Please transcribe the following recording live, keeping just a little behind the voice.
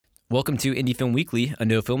Welcome to Indie Film Weekly, a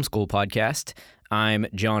No Film School podcast. I'm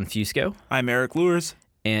John Fusco. I'm Eric Lures.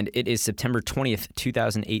 And it is September 20th,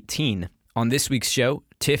 2018. On this week's show,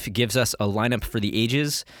 Tiff gives us a lineup for the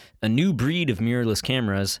ages, a new breed of mirrorless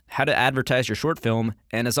cameras, how to advertise your short film,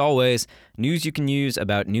 and as always, news you can use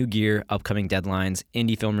about new gear, upcoming deadlines,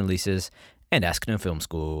 indie film releases, and Ask No Film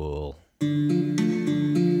School.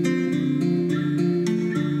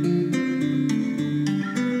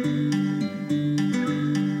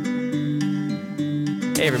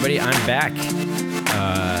 Hey everybody, I'm back.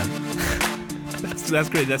 That's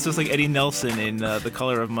great. That's just like Eddie Nelson in The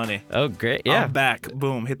Color of Money. Oh, great! Yeah, I'm back.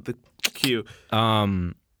 Boom! Hit the cue.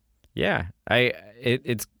 Yeah.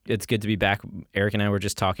 It's good to be back. Eric and I were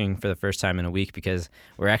just talking for the first time in a week because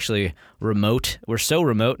we're actually remote. We're so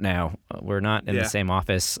remote now. We're not in the same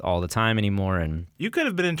office all the time anymore. And you could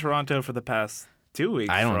have been in Toronto for the past 2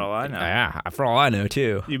 weeks. For all I know. Yeah, for all I know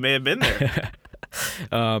too. You may have been there.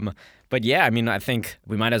 But yeah, I mean, I think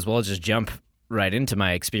we might as well just jump right into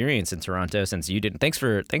my experience in Toronto since you didn't. Thanks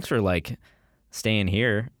for like staying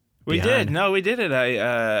here. We did. No, we did it.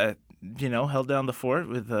 I held down the fort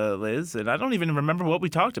with Liz, and I don't even remember what we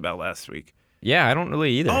talked about last week. Yeah, I don't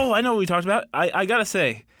really either. Oh, I know what we talked about. I gotta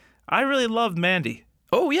say, I really loved Mandy.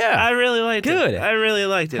 Oh, yeah. I really liked Good. it. I really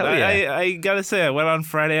liked it. Hell yeah. I got to say, I went on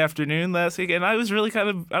Friday afternoon last week, and I was really kind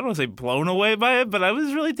of, I don't want to say blown away by it, but I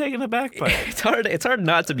was really taken aback by it. It's hard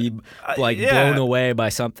not to be, blown away by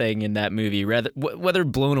something in that movie. Whether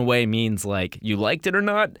blown away means, like, you liked it or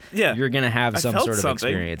not, you're going to have some sort of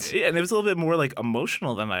experience. Yeah, and it was a little bit more, like,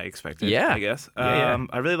 emotional than I expected, I guess. Yeah.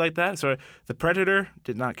 I really liked that. So, The Predator,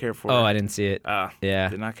 did not care for it. Oh, I didn't see it.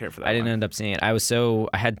 Did not care for that I didn't end up seeing it.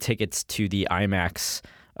 I had tickets to the IMAX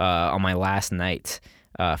on my last night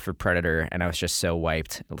for Predator, and I was just so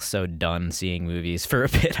wiped, so done seeing movies for a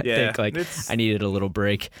bit. I think I needed a little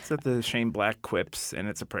break. It's got the Shane Black quips, and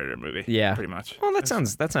it's a Predator movie. Yeah, pretty much. Well, that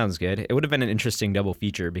sounds good. It would have been an interesting double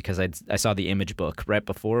feature because I saw the Image book right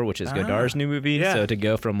before, which is Godard's new movie. Yeah. So to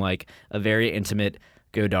go from like a very intimate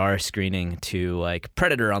Godard screening to like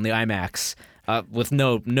Predator on the IMAX. With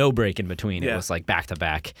no break in between. It was like back to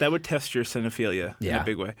back. That would test your cinephilia in a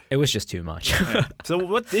big way. It was just too much. So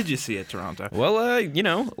what did you see at Toronto? Well,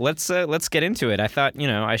 let's get into it. I thought,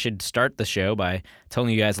 I should start the show by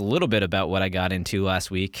telling you guys a little bit about what I got into last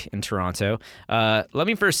week in Toronto. Let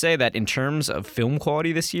me first say that in terms of film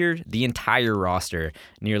quality this year, the entire roster,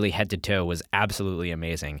 nearly head to toe, was absolutely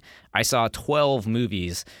amazing. I saw 12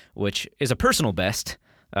 movies, which is a personal best.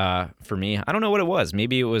 For me, I don't know what it was.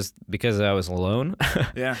 Maybe it was because I was alone.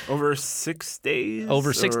 Yeah, over 6 days.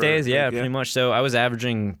 Pretty much. So I was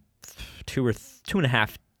averaging 2 or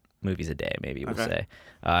 2.5 movies a day. Maybe we'll say.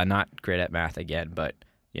 Not great at math again, but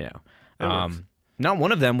not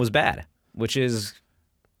one of them was bad, which is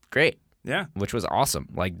great. Yeah, which was awesome.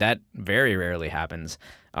 Like that very rarely happens.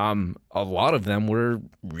 A lot of them were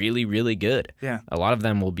really, really good. Yeah. A lot of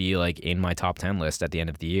them will be like in my top 10 list at the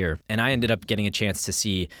end of the year. And I ended up getting a chance to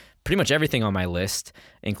see pretty much everything on my list,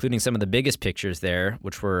 including some of the biggest pictures there,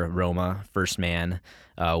 which were Roma, First Man,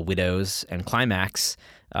 Widows, and Climax.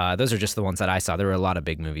 Those are just the ones that I saw. There were a lot of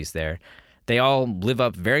big movies there. They all live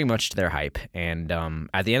up very much to their hype. And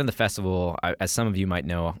at the end of the festival, as some of you might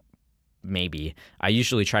know, maybe I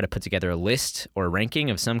usually try to put together a list or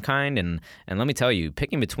ranking of some kind, and let me tell you,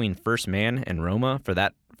 picking between First Man and Roma for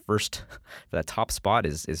that top spot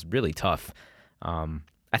is really tough.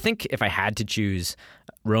 I think if I had to choose,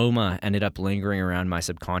 Roma ended up lingering around my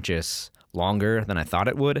subconscious longer than I thought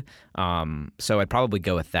it would, so I'd probably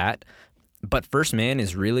go with that. But First Man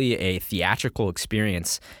is really a theatrical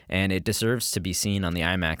experience, and it deserves to be seen on the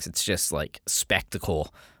IMAX. It's just like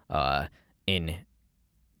spectacle in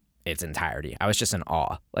its entirety. I was just in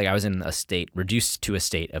awe. Like I was reduced to a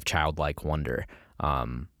state of childlike wonder.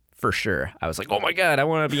 For sure. I was like, oh my God, I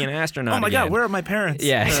want to be an astronaut. Oh my again. God, where are my parents?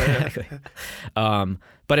 Yeah, exactly.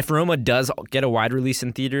 But if Roma does get a wide release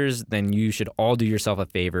in theaters, then you should all do yourself a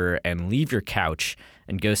favor and leave your couch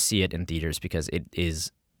and go see it in theaters because it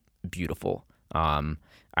is beautiful.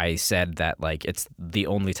 I said that like it's the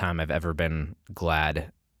only time I've ever been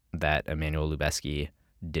glad that Emmanuel Lubezki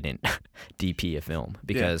didn't DP a film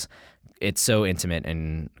because it's so intimate,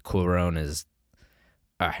 and Cuarón is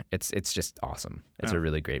it's just awesome. It's a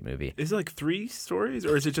really great movie. Is it like 3 stories,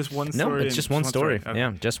 or is it just one story? No, it's just one story. Okay.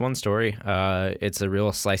 Yeah, just one story. It's a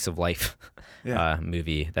real slice of life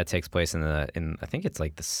movie that takes place in I think it's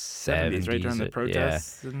like the 70s, right during the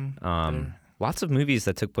protests. Yeah. Lots of movies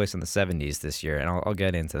that took place in the 70s this year, and I'll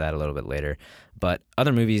get into that a little bit later. But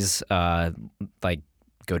other movies like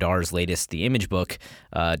Godard's latest The Image book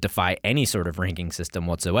defy any sort of ranking system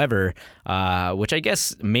whatsoever, which I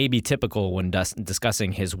guess may be typical when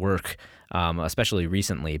discussing his work, especially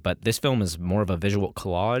recently. But this film is more of a visual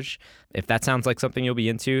collage. If that sounds like something you'll be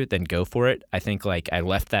into, then go for it. I think I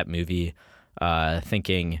left that movie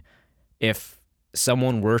thinking if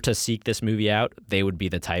someone were to seek this movie out, they would be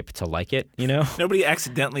the type to like it, Nobody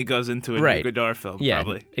accidentally goes into a new Godard film,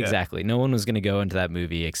 probably. Yeah, exactly. No one was going to go into that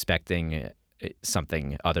movie expecting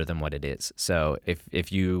something other than what it is. So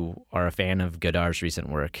if you are a fan of Godard's recent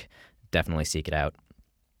work, definitely seek it out.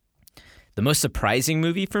 The most surprising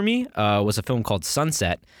movie for me was a film called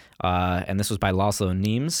Sunset, and this was by Laszlo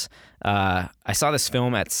Nemes. I saw this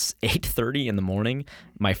film at 8:30 in the morning,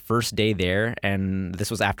 my first day there, and this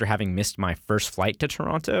was after having missed my first flight to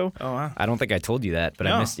Toronto. Oh, wow. I don't think I told you that, but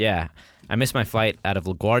No. I missed my flight out of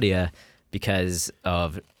LaGuardia because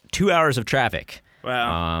of 2 hours of traffic.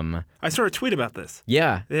 Wow. I saw a tweet about this.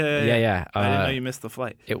 Yeah. Yeah. I didn't know you missed the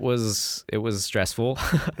flight. It was stressful.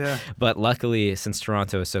 Yeah. But luckily, since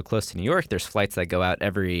Toronto is so close to New York, there's flights that go out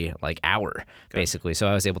every hour, basically. So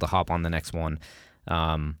I was able to hop on the next one.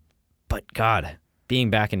 But God,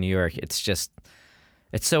 being back in New York, it's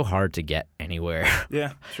so hard to get anywhere.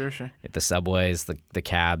 Yeah, sure. The subways, the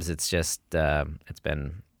cabs, it's just, it's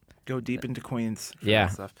been... Go deep into Queens. For Yeah,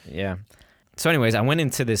 that stuff. yeah. So anyways, I went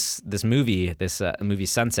into this movie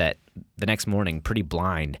Sunset the next morning pretty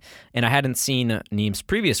blind, and I hadn't seen Neem's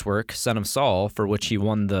previous work, Son of Saul, for which he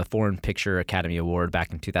won the Foreign Picture Academy Award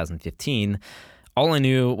back in 2015. All I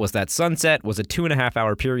knew was that Sunset was a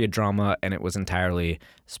 2.5-hour period drama, and it was entirely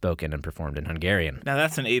spoken and performed in Hungarian. Now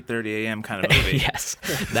that's an 8:30 a.m. kind of movie. Yes,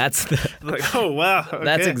 that's oh wow, okay.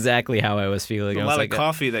 That's exactly how I was feeling. A lot of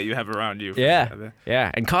coffee that you have around you.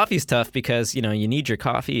 Yeah, and coffee's tough because you need your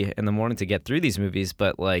coffee in the morning to get through these movies,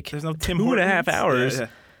 but there's no Tim 2.5 Hortons. hours. Yeah.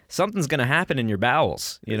 Something's gonna happen in your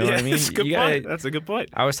bowels. You know what I mean? That's a good point. That's a good point.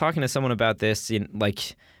 I was talking to someone about this.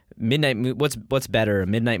 Midnight. What's better, a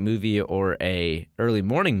midnight movie or a early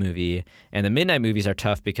morning movie? And the midnight movies are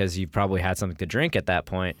tough because you've probably had something to drink at that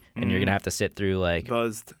point, and you're gonna have to sit through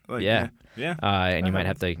buzzed. Yeah. And you might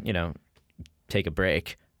have to take a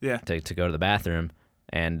break. Yeah. To go to the bathroom,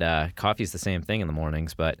 and coffee's the same thing in the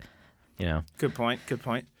mornings, but Good point.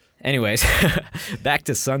 Anyways, back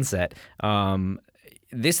to Sunset.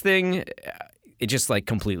 This thing, it just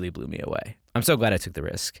completely blew me away. I'm so glad I took the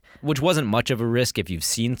risk, which wasn't much of a risk if you've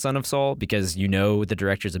seen Son of Saul, because the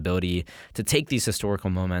director's ability to take these historical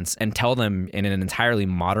moments and tell them in an entirely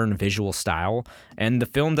modern visual style. And the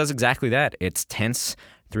film does exactly that. It's tense,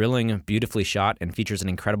 thrilling, beautifully shot, and features an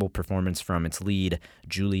incredible performance from its lead,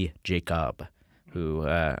 Julie Jacob, who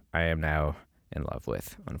I am now in love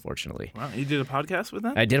with, unfortunately. Wow, you did a podcast with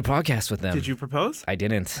them? I did a podcast with them. Did you propose? I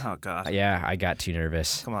didn't. Oh, God. Yeah, I got too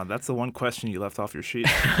nervous. Come on, that's the one question you left off your sheet.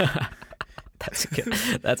 That's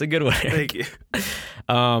a good one, Eric. Thank you.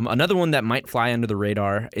 Another one that might fly under the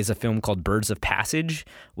radar is a film called Birds of Passage,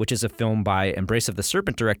 which is a film by Embrace of the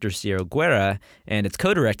Serpent director Ciro Guerra, and it's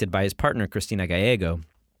co-directed by his partner Cristina Gallego.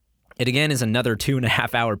 It again is another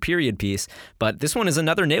 2.5-hour period piece, but this one is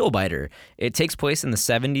another nail-biter. It takes place in the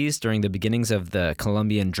 70s during the beginnings of the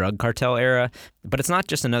Colombian drug cartel era, but it's not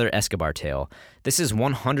just another Escobar tale. This is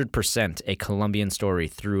 100% a Colombian story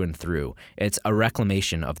through and through. It's a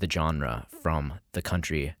reclamation of the genre from the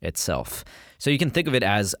country itself. So you can think of it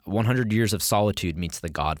as 100 Years of Solitude meets The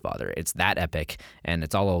Godfather. It's that epic, and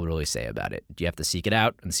it's all I'll really say about it. You have to seek it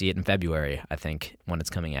out and see it in February, I think, when it's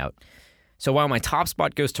coming out. So while my top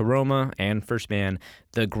spot goes to Roma and First Man,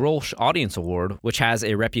 the Grolsch Audience Award, which has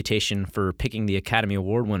a reputation for picking the Academy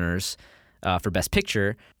Award winners for Best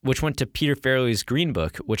Picture, which went to Peter Farrelly's Green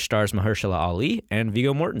Book, which stars Mahershala Ali and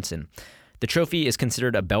Viggo Mortensen. The trophy is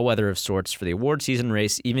considered a bellwether of sorts for the award season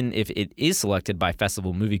race, even if it is selected by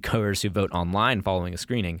festival moviegoers who vote online following a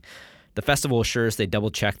screening. The festival assures they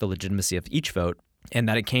double-check the legitimacy of each vote, and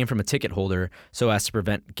that it came from a ticket holder so as to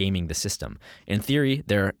prevent gaming the system. In theory,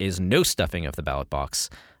 there is no stuffing of the ballot box,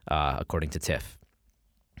 according to TIFF.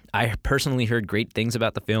 I personally heard great things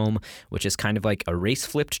about the film, which is kind of like a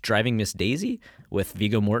race-flipped Driving Miss Daisy, with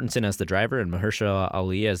Viggo Mortensen as the driver and Mahershala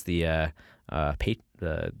Ali as the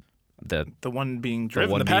one being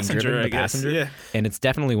driven, the passenger, I guess. Yeah. And it's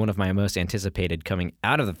definitely one of my most anticipated coming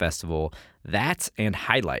out of the festival. That and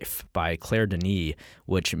High Life by Claire Denis,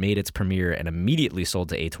 which made its premiere and immediately sold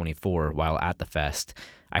to A24 while at the fest.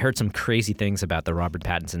 I heard some crazy things about the Robert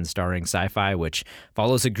Pattinson starring sci-fi, which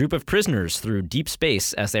follows a group of prisoners through deep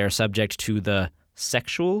space as they are subject to the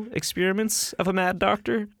sexual experiments of a mad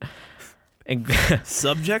doctor. And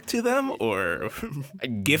Subject to them or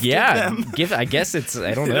gifted yeah, them? I guess it's.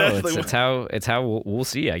 I don't know. It's how we'll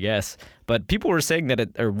see. I guess. But people were saying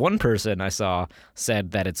that one person I saw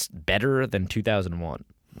said that it's better than 2001,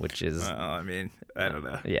 which is. Well, I mean, I don't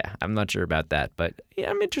know. Yeah, I'm not sure about that, but yeah,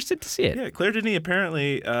 I'm interested to see it. Yeah, Claire Denis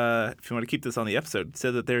apparently, if you want to keep this on the episode,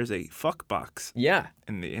 said that there's a fuck box. Yeah.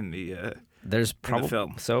 In the there's probably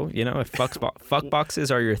film. So if fuck boxes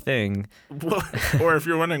are your thing, or if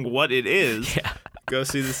you're wondering what it is, go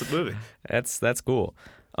see this movie. That's cool.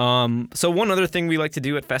 So one other thing we like to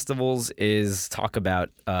do at festivals is talk about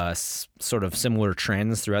sort of similar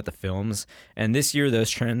trends throughout the films. And this year, those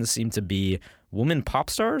trends seem to be women pop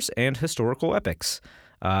stars and historical epics.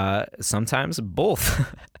 Sometimes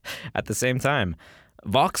both at the same time.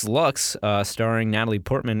 Vox Lux, starring Natalie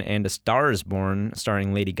Portman, and A Star is Born,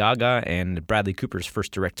 starring Lady Gaga and Bradley Cooper's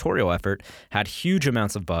first directorial effort, had huge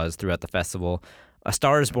amounts of buzz throughout the festival. A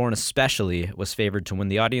Star is Born especially was favored to win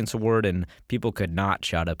the Audience Award, and people could not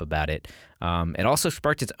shut up about it. It also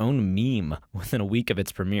sparked its own meme within a week of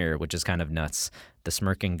its premiere, which is kind of nuts. The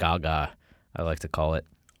smirking Gaga, I like to call it.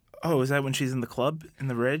 Oh, is that when she's in the club in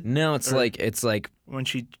the red? No, it's like when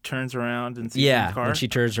she turns around and sees the car? When she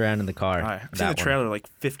turns around in the car. I've seen the trailer like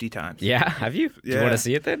 50 times. Yeah, have you? Do you want to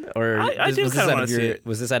see it then? Or I do kind of want to see it.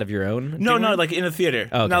 Was this out of your own? No, like in a theater.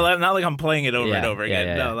 Okay. Not like I'm playing it over and over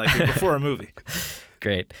again. No, like before a movie.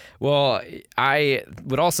 Great. Well, I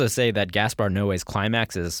would also say that Gaspar Noé's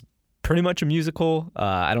climax is pretty much a musical.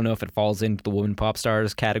 I don't know if it falls into the women pop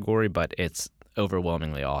stars category, but it's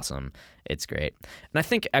overwhelmingly awesome. It's great. And I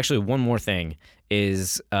think actually one more thing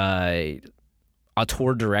is auteur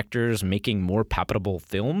directors making more palpable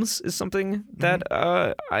films is something that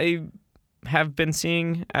I have been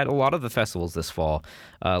seeing at a lot of the festivals this fall.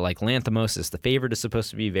 Like Lanthimos' The Favorite is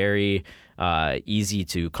supposed to be very easy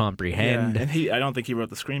to comprehend. Yeah, and I don't think he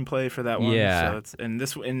wrote the screenplay for that one. Yeah.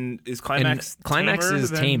 So is Climax Climax tamer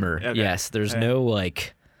is than... tamer. Okay. Yes, there's no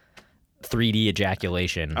like 3D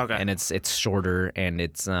ejaculation. Okay. And it's shorter and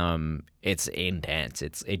it's intense.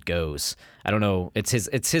 It goes. I don't know. It's his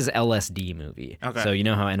LSD movie. Okay. So you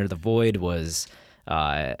know how Enter the Void was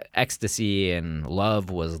ecstasy and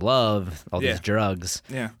love was love, all these drugs.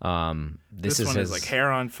 Yeah. This one his, is like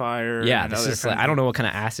Hair on Fire. Yeah, and this is like, I don't know what kind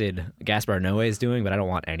of acid Gaspar Noé is doing, but I don't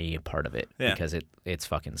want any part of it because it's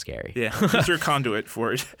fucking scary. Yeah, it's your conduit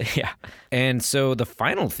for it. Yeah. And so the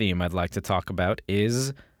final theme I'd like to talk about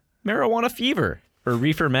is marijuana fever, or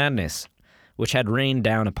reefer madness, which had rained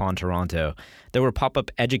down upon Toronto. There were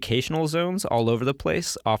pop-up educational zones all over the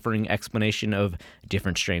place, offering explanation of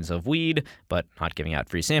different strains of weed, but not giving out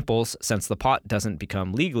free samples, since the pot doesn't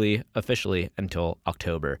become legally officially until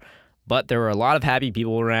October. But there were a lot of happy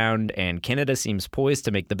people around, and Canada seems poised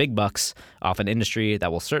to make the big bucks off an industry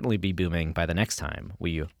that will certainly be booming by the next time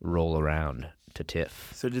we roll around to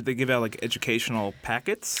TIFF. So did they give out like educational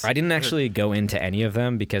packets? I didn't actually go into any of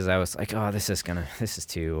them because I was like, oh, this is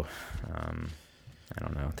too, I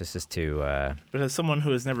don't know, this is too... But as someone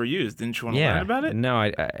who has never used, didn't you want to learn about it? No,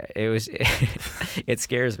 it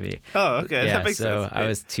scares me. Oh, okay, yeah, that makes so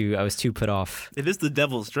sense. I was too put off. It is the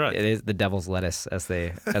devil's drug. It is the devil's lettuce, as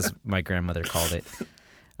my grandmother called it.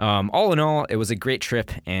 All in all, it was a great trip,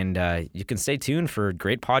 and you can stay tuned for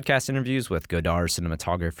great podcast interviews with Godard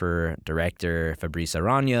cinematographer, director Fabrice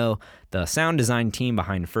Aragno, the sound design team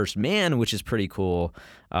behind First Man, which is pretty cool,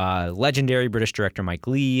 legendary British director Mike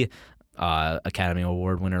Leigh, Academy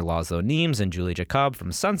Award winner Laszlo Nemes and Julie Jacob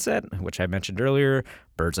from Sunset, which I mentioned earlier,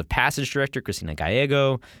 Birds of Passage director Christina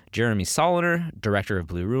Gallego, Jeremy Soliner, director of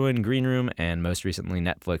Blue Ruin, Green Room, and most recently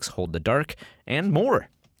Netflix Hold the Dark, and more.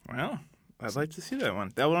 Wow. I'd like to see that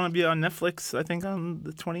one. That one will be on Netflix, I think, on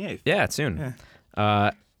the 28th. Yeah, soon.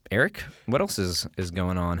 Yeah. Eric, what else is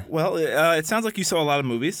going on? Well, it sounds like you saw a lot of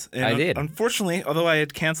movies. And I did. Unfortunately, although I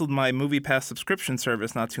had canceled my MoviePass subscription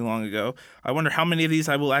service not too long ago, I wonder how many of these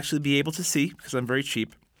I will actually be able to see because I'm very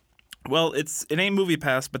cheap. Well, it ain't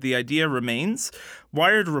MoviePass, but the idea remains.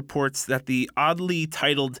 Wired reports that the oddly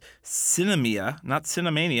titled Cinemia, not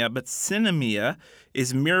Cinemania, but Cinemia,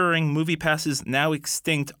 is mirroring MoviePass's now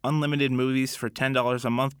extinct unlimited movies for $10 a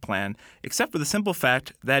month plan, except for the simple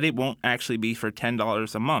fact that it won't actually be for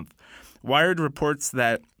 $10 a month. Wired reports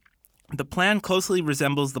that the plan closely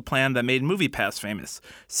resembles the plan that made MoviePass famous.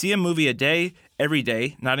 See a movie a day, every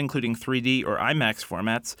day, not including 3D or IMAX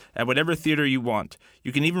formats, at whatever theater you want.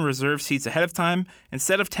 You can even reserve seats ahead of time.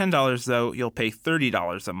 Instead of $10, though, you'll pay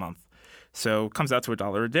 $30 a month. So it comes out to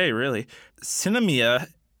 $1 a day, really. Cinemia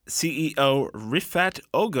CEO Rifat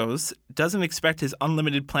Ogos doesn't expect his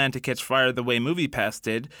unlimited plan to catch fire the way MoviePass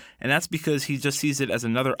did, and that's because he just sees it as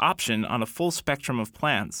another option on a full spectrum of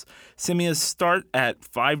plans. Simia's start at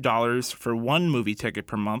 $5 for one movie ticket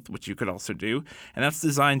per month, which you could also do, and that's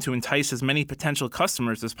designed to entice as many potential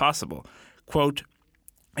customers as possible. Quote,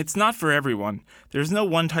 "It's not for everyone. There's no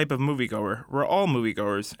one type of moviegoer. We're all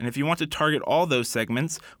moviegoers, and if you want to target all those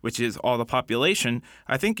segments, which is all the population,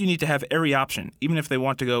 I think you need to have every option, even if they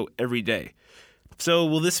want to go every day." So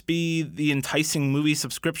will this be the enticing movie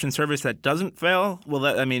subscription service that doesn't fail? Well,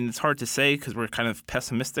 it's hard to say because we're kind of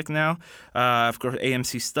pessimistic now. Of course,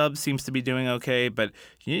 AMC Stubs seems to be doing okay, but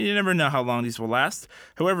you never know how long these will last.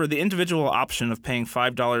 However, the individual option of paying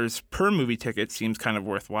 $5 per movie ticket seems kind of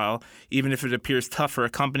worthwhile, even if it appears tough for a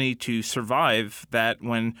company to survive that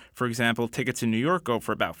when, for example, tickets in New York go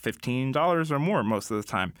for about $15 or more most of the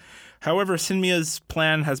time. However, Cinemia's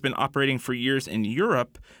plan has been operating for years in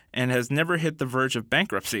Europe and has never hit the verge of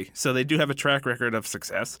bankruptcy. So they do have a track record of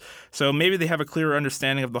success. So maybe they have a clearer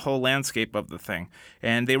understanding of the whole landscape of the thing.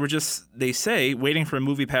 And they were just, they say, waiting for a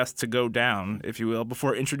MoviePass to go down, if you will,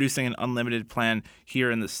 before introducing an unlimited plan here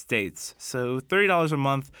in the States. So $30 a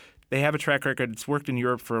month, they have a track record. It's worked in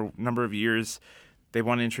Europe for a number of years. They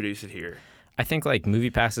want to introduce it here. I think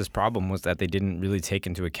MoviePass's problem was that they didn't really take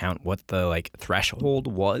into account what the threshold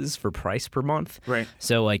was for price per month. Right.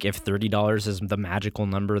 So if $30 is the magical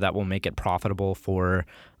number that will make it profitable for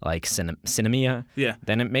Cinemia,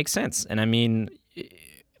 then it makes sense. And I mean,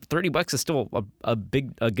 $30 is still a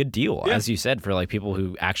good deal, as you said, for people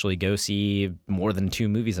who actually go see more than 2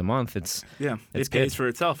 movies a month. It pays for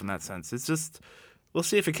itself in that sense. It's just. We'll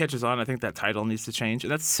see if it catches on. I think that title needs to change.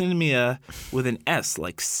 And that's Cinemia with an S,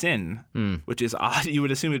 like sin, which is odd. You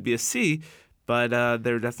would assume it'd be a C, but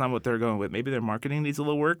that's not what they're going with. Maybe their marketing needs a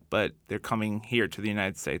little work, but they're coming here to the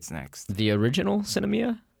United States next. The original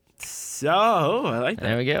Cinemia? So, I like that.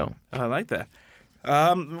 There we go. I like that.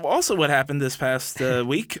 Also, what happened this past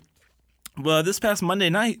week? Well, this past Monday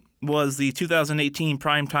night was the 2018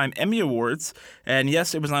 Primetime Emmy Awards, and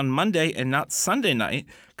yes, it was on Monday and not Sunday night,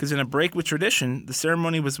 because in a break with tradition, the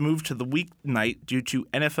ceremony was moved to the weeknight due to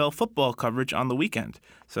NFL football coverage on the weekend.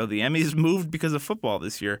 So the Emmys moved because of football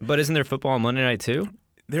this year. But isn't there football on Monday night too?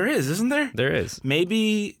 There is, isn't there? There is.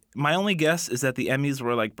 Maybe, my only guess is that the Emmys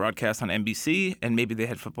were broadcast on NBC, and maybe they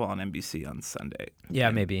had football on NBC on Sunday.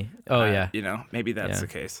 Yeah, maybe. Oh, yeah. Maybe that's the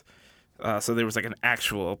case. So there was an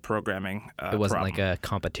actual programming It wasn't problem. a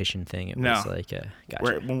competition thing. It No. was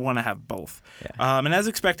gotcha. We want to have both. Yeah. And as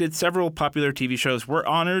expected, several popular TV shows were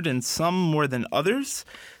honored, and some more than others.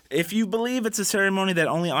 If you believe it's a ceremony that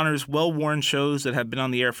only honors well-worn shows that have been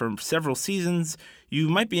on the air for several seasons, you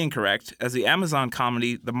might be incorrect, as the Amazon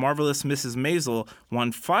comedy The Marvelous Mrs. Maisel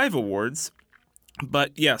won 5 awards.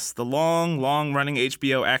 But yes, the long-running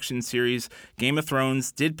HBO action series Game of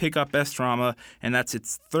Thrones did pick up Best Drama, and that's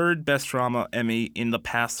its 3rd Best Drama Emmy in the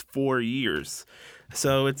past 4 years.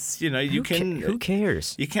 So it's, who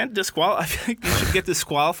cares? You can't disqualify. I think you should get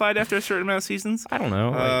disqualified after a certain amount of seasons. I don't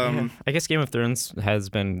know. I guess Game of Thrones has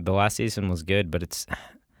been, the last season was good, but it's,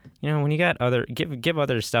 when you got give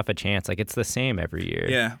other stuff a chance, it's the same every year.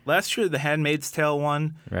 Yeah. Last year, The Handmaid's Tale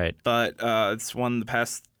won. Right. But it's won the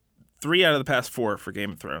past 3 out of the past 4 for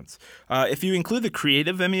Game of Thrones. If you include the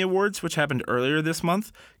Creative Emmy Awards, which happened earlier this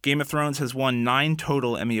month, Game of Thrones has won 9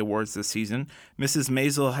 total Emmy Awards this season. Mrs.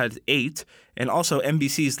 Maisel had 8, and also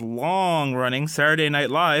NBC's long-running Saturday Night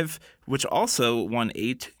Live, which also won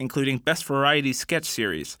 8, including Best Variety Sketch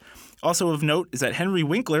Series. Also of note is that Henry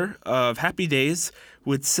Winkler of Happy Days,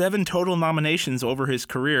 with 7 total nominations over his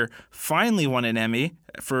career, finally won an Emmy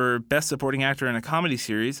for Best Supporting Actor in a Comedy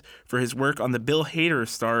Series for his work on the Bill Hader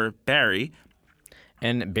star Barry.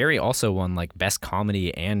 And Barry also won Best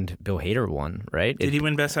Comedy, and Bill Hader won, right? Did he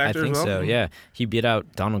win Best Actor I think as well? so, yeah. He beat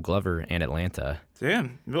out Donald Glover and Atlanta.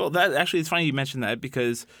 Damn. Well, that actually, it's funny you mentioned that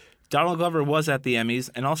because Donald Glover was at the Emmys,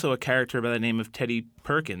 and also a character by the name of Teddy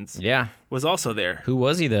Perkins was also there. Who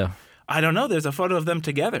was he, though? I don't know. There's a photo of them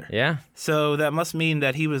together. Yeah. So that must mean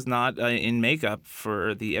that he was not in makeup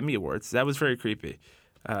for the Emmy Awards. That was very creepy.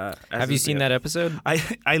 Have you seen that episode?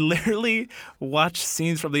 I literally watched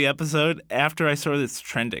scenes from the episode after I saw this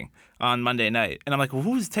trending on Monday night. And I'm like, well,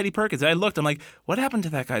 who's Teddy Perkins? And I looked. I'm like, what happened to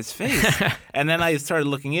that guy's face? And then I started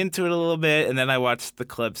looking into it a little bit, and then I watched the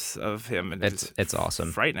clips of him. And it's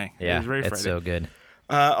awesome. Frightening. Yeah, it was very frightening. It's so good.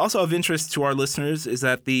 Also of interest to our listeners is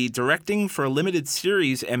that the Directing for a Limited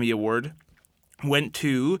Series Emmy Award went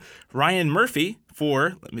to Ryan Murphy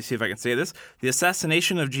for, let me see if I can say this, The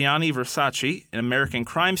Assassination of Gianni Versace, an American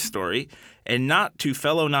Crime Story, and not to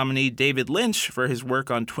fellow nominee David Lynch for his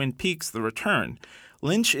work on Twin Peaks: The Return.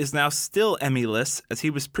 Lynch is now still Emmy-less, as he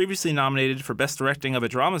was previously nominated for Best Directing of a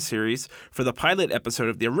Drama Series for the pilot episode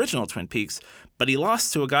of the original Twin Peaks, but he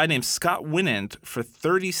lost to a guy named Scott Winant for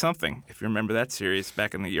 30-something, if you remember that series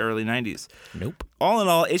back in the early 90s. Nope. All in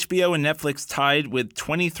all, HBO and Netflix tied with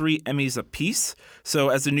 23 Emmys apiece. So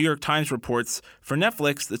as the New York Times reports, for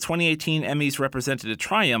Netflix, the 2018 Emmys represented a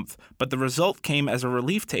triumph, but the result came as a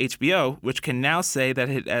relief to HBO, which can now say that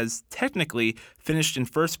it has technically finished in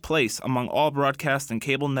first place among all broadcast and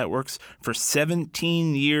cable networks for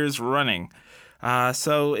 17 years running.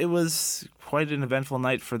 So it was quite an eventful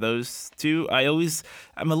night for those two.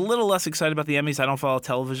 I'm a little less excited about the Emmys. I don't follow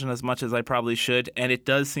television as much as I probably should, and it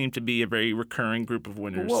does seem to be a very recurring group of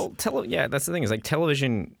winners. Well, that's the thing, is like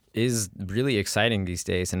television is really exciting these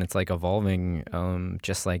days, and it's like evolving.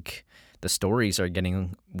 Just like the stories are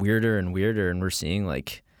getting weirder and weirder, and we're seeing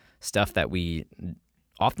like stuff that we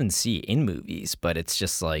often see in movies, but it's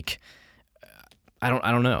just like I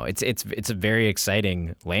don't know. It's a very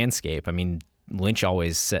exciting landscape. I mean, Lynch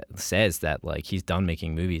always says that like he's done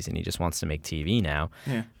making movies and he just wants to make TV now.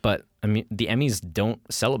 Yeah. But I mean, the Emmys don't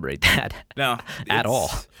celebrate that at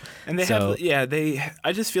all. And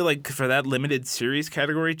I just feel like for that limited series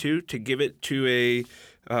category too, to give it to a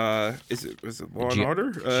was it Law and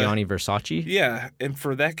Order? Gianni Versace? Yeah, and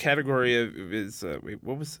for that category is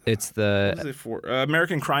what was it for?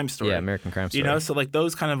 American Crime Story. Yeah, American Crime Story. You know, so like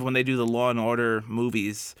those kind of when they do the Law and Order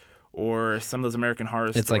movies. Or some of those American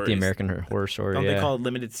Horror Stories. It's like the American Horror Story. Don't they call it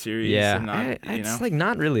limited series? Yeah, and not, it's like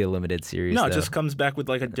not really a limited series. No, though. It just comes back with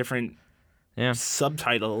like a different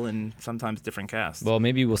subtitle and sometimes different cast. Well,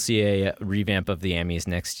 maybe we'll see a revamp of the Emmys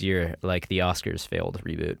next year, like the Oscars failed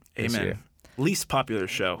reboot. This year. Least popular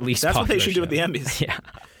show. That's what they should do with the Emmys. Yeah.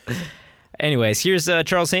 Anyways, here's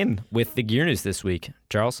Charles Hayden with the gear news this week.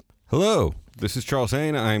 Charles. Hello, this is Charles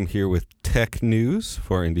Hayden. I'm here with tech news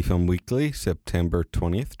for Indie Film Weekly, September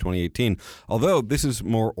 20th, 2018. Although this is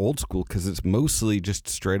more old school because it's mostly just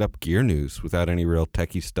straight up gear news without any real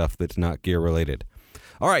techie stuff that's not gear related.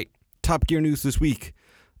 All right, top gear news this week,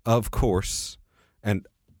 of course, and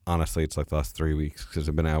honestly it's like the last 3 weeks because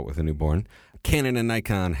I've been out with a newborn, Canon and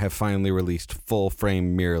Nikon have finally released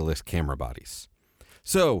full-frame mirrorless camera bodies.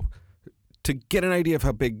 So, to get an idea of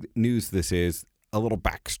how big news this is, a little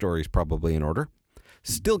backstory is probably in order.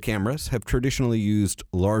 Still cameras have traditionally used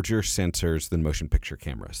larger sensors than motion picture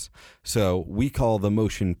cameras. So we call the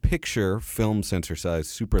motion picture film sensor size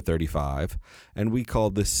Super 35, and we call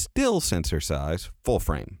the still sensor size full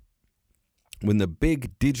frame. When the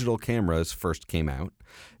big digital cameras first came out,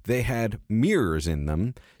 they had mirrors in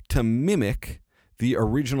them to mimic the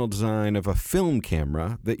original design of a film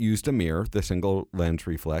camera that used a mirror, the single lens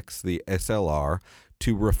reflex, the SLR,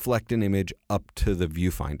 to reflect an image up to the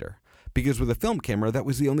viewfinder. Because with a film camera, that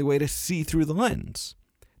was the only way to see through the lens.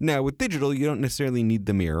 Now, with digital, you don't necessarily need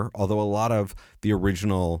the mirror, although a lot of the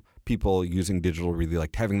original people using digital really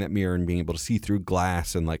liked having that mirror and being able to see through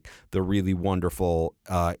glass and like the really wonderful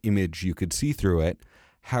image you could see through it.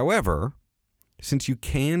 However, since you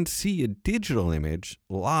can see a digital image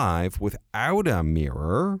live without a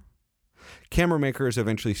mirror, camera makers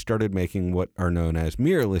eventually started making what are known as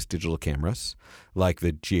mirrorless digital cameras, like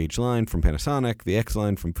the GH line from Panasonic, the X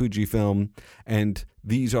line from Fujifilm, and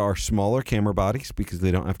these are smaller camera bodies because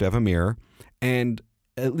they don't have to have a mirror, and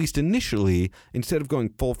at least initially, instead of going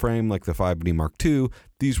full frame like the 5D Mark II,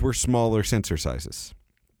 these were smaller sensor sizes.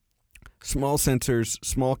 Small sensors,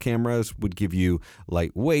 small cameras would give you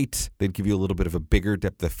lightweight. They'd give you a little bit of a bigger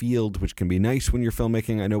depth of field, which can be nice when you're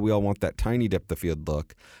filmmaking. I know we all want that tiny depth of field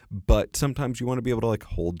look, but sometimes you want to be able to like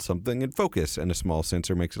hold something in focus, and a small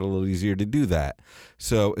sensor makes it a little easier to do that.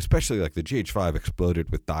 So especially like the GH5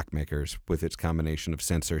 exploded with dock makers with its combination of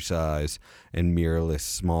sensor size and mirrorless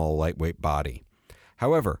small lightweight body.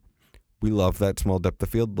 However, we love that small depth of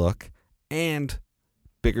field look, and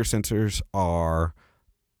bigger sensors are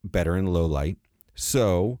better in low light.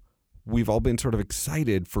 So we've all been sort of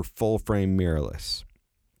excited for full frame mirrorless.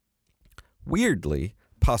 Weirdly,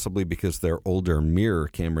 possibly because their older mirror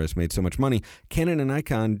cameras made so much money, Canon and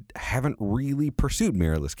Nikon haven't really pursued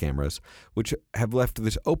mirrorless cameras, which have left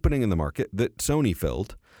this opening in the market that Sony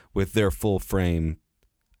filled with their full frame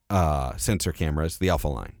sensor cameras, the Alpha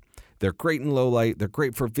line. They're great in low light. They're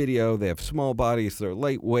great for video. They have small bodies. They're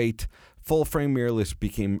lightweight. Full frame mirrorless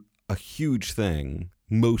became a huge thing,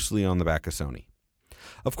 mostly on the back of Sony.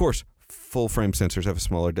 Of course, full-frame sensors have a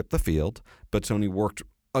smaller depth of field, but Sony worked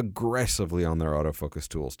aggressively on their autofocus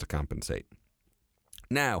tools to compensate.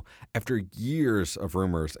 Now, after years of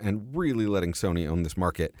rumors and really letting Sony own this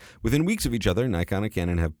market, within weeks of each other, Nikon and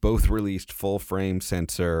Canon have both released full-frame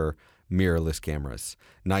sensor mirrorless cameras.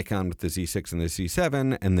 Nikon with the Z6 and the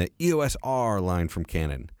Z7, and the EOS R line from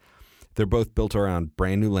Canon. They're both built around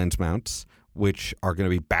brand new lens mounts, which are going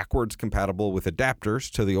to be backwards compatible with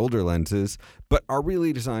adapters to the older lenses, but are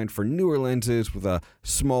really designed for newer lenses with a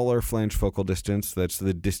smaller flange focal distance. That's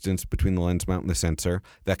the distance between the lens mount and the sensor.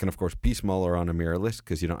 That can, of course, be smaller on a mirrorless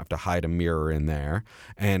because you don't have to hide a mirror in there.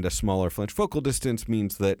 And a smaller flange focal distance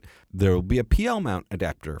means that there will be a PL mount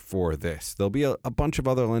adapter for this. There'll be a bunch of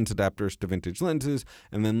other lens adapters to vintage lenses,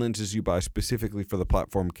 and then lenses you buy specifically for the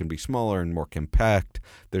platform can be smaller and more compact.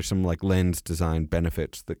 There's some like lens design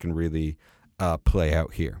benefits that can really play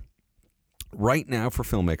out here. Right now, for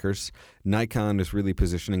filmmakers, Nikon is really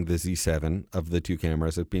positioning the Z7 of the two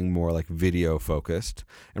cameras as being more like video focused,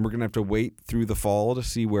 and we're gonna have to wait through the fall to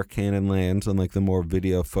see where Canon lands on like the more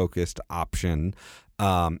video focused option.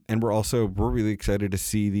 And we're really excited to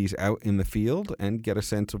see these out in the field and get a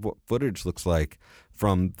sense of what footage looks like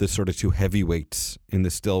from the sort of two heavyweights in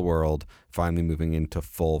the still world finally moving into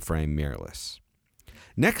full frame mirrorless.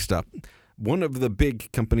 Next up, one of the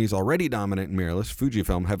big companies already dominant in mirrorless,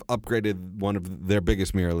 Fujifilm, have upgraded one of their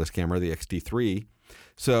biggest mirrorless camera, the X-T3.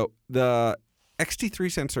 So the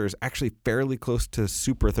X-T3 sensor is actually fairly close to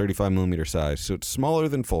super 35mm size. So it's smaller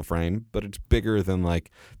than full frame, but it's bigger than like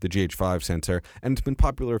the GH5 sensor. And it's been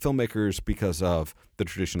popular with filmmakers because of the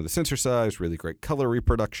tradition of the sensor size, really great color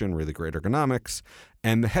reproduction, really great ergonomics.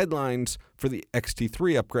 And the headlines for the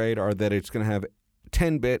X-T3 upgrade are that it's going to have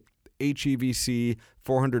 10-bit HEVC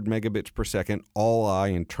 400 megabits per second all-eye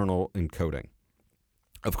internal encoding.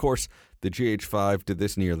 Of course, the GH5 did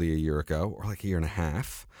this nearly a year ago, or like a year and a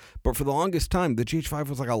half. But for the longest time, the GH5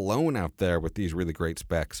 was like alone out there with these really great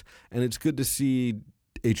specs. And it's good to see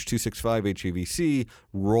H.265 HEVC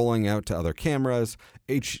rolling out to other cameras.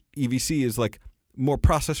 HEVC is like more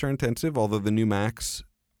processor intensive, although the new Macs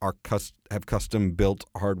have custom built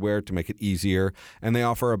hardware to make it easier, and they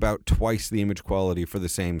offer about twice the image quality for the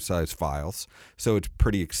same size files, so it's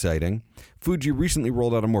pretty exciting. Fuji recently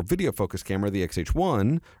rolled out a more video focused camera, the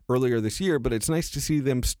X-H1, earlier this year, but it's nice to see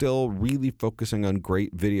them still really focusing on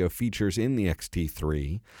great video features in the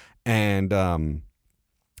X-T3. And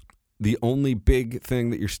the only big thing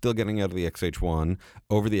that you're still getting out of the X-H1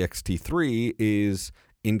 over the X-T3 is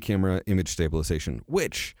in-camera image stabilization,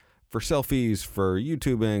 which for selfies, for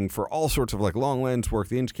YouTubing, for all sorts of like long lens work,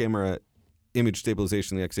 the in-camera image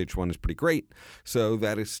stabilization, the X-H1 is pretty great. So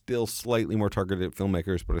that is still slightly more targeted at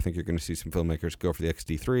filmmakers, but I think you're going to see some filmmakers go for the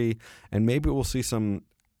X-T3, and maybe we'll see some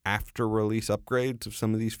after-release upgrades of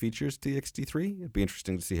some of these features to the X-T3. It'd be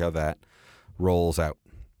interesting to see how that rolls out.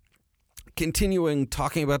 Continuing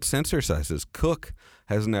talking about sensor sizes, Cooke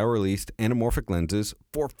has now released anamorphic lenses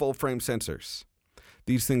for full-frame sensors.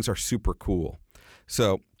 These things are super cool.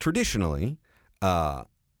 So traditionally, not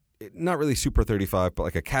really Super 35, but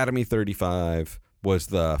like Academy 35 was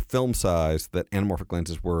the film size that anamorphic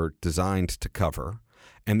lenses were designed to cover,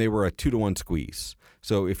 and they were a 2-to-1 squeeze.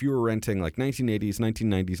 So if you were renting like 1980s,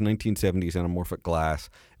 1990s, 1970s anamorphic glass,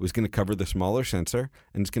 it was going to cover the smaller sensor,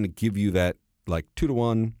 and it's going to give you that like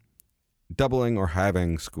 2-to-1 doubling or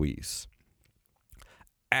halving squeeze.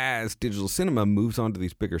 As digital cinema moves on to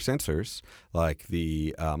these bigger sensors, like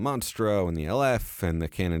the Monstro and the LF and the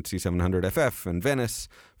Canon C700 FF and Venice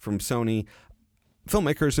from Sony,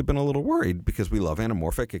 filmmakers have been a little worried because we love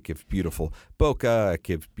anamorphic. It gives beautiful bokeh, it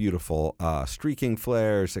gives beautiful streaking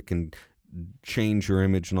flares, it can change your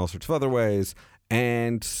image in all sorts of other ways.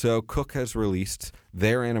 And so Cooke has released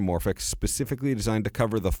their anamorphic specifically designed to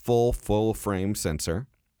cover the full frame sensor,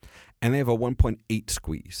 and they have a 1.8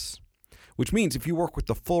 squeeze. Which means if you work with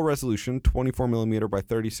the full resolution 24mm by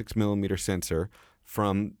 36mm sensor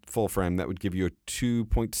from full frame, that would give you a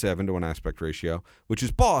 2.7 to 1 aspect ratio, which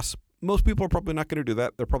is boss. Most people are probably not going to do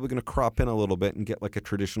that. They're probably going to crop in a little bit and get like a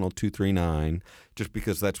traditional 2.39 just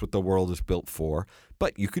because that's what the world is built for.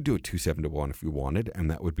 But you could do a 2.7 to 1 if you wanted, and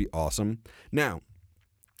that would be awesome. Now,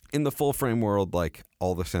 in the full frame world, like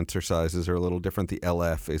all the sensor sizes are a little different. The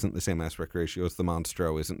LF isn't the same aspect ratio as the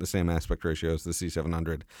Monstro, isn't the same aspect ratio as the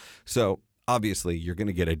C700. So obviously you're going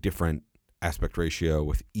to get a different aspect ratio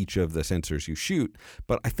with each of the sensors you shoot.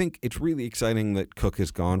 But I think it's really exciting that Cooke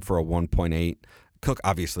has gone for a 1.8. Cooke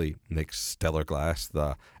obviously makes stellar glass.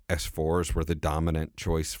 The S4s were the dominant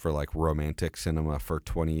choice for like romantic cinema for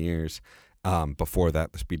 20 years. Before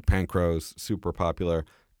that, the Speed Pancros, super popular.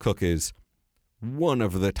 Cooke is one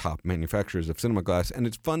of the top manufacturers of cinema glass, and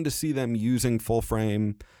it's fun to see them using full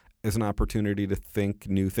frame as an opportunity to think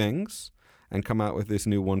new things and come out with this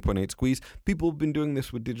new 1.8 squeeze. People have been doing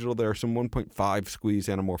this with digital. There are some 1.5 squeeze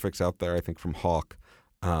anamorphics out there, I think, from Hawk.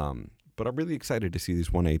 But I'm really excited to see these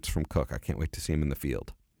 1.8s from Cooke. I can't wait to see them in the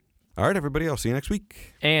field. All right, everybody. I'll see you next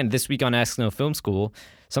week. And this week on Ask No Film School,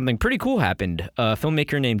 something pretty cool happened. A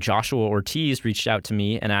filmmaker named Joshua Ortiz reached out to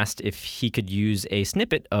me and asked if he could use a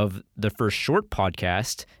snippet of the First Short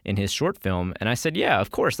podcast in his short film. And I said, yeah, of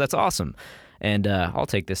course. That's awesome. And I'll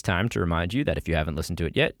take this time to remind you that if you haven't listened to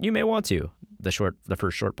it yet, you may want to. The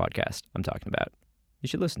First Short podcast I'm talking about. You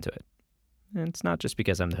should listen to it. And it's not just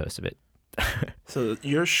because I'm the host of it. So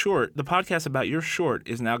your short, the podcast about your short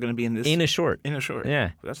is now going to be in this... In a short. In a short.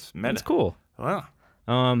 Yeah. That's meta. That's cool. Wow.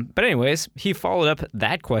 But anyways, he followed up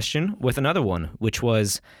that question with another one, which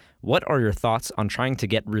was, what are your thoughts on trying to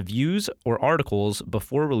get reviews or articles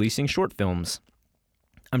before releasing short films?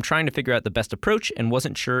 I'm trying to figure out the best approach and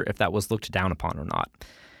wasn't sure if that was looked down upon or not.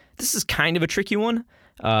 This is kind of a tricky one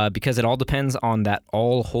because it all depends on that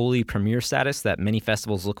all-holy premiere status that many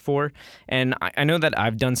festivals look for. And I know that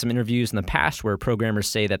I've done some interviews in the past where programmers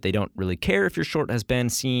say that they don't really care if your short has been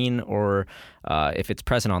seen or if it's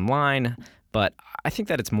present online, but I think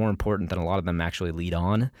that it's more important than a lot of them actually lead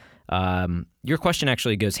on. Your question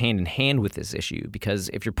actually goes hand in hand with this issue because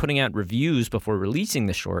if you're putting out reviews before releasing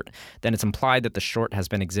the short, then it's implied that the short has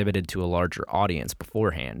been exhibited to a larger audience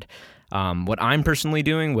beforehand. What I'm personally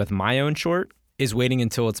doing with my own short is waiting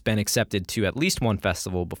until it's been accepted to at least one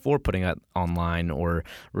festival before putting it online or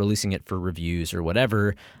releasing it for reviews or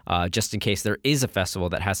whatever, just in case there is a festival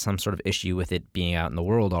that has some sort of issue with it being out in the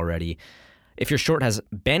world already. If your short has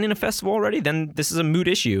been in a festival already, then this is a moot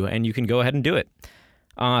issue and you can go ahead and do it.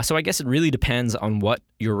 So I guess it really depends on what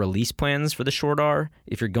your release plans for the short are.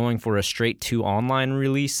 If you're going for a straight to online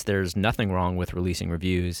release, there's nothing wrong with releasing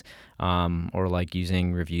reviews or like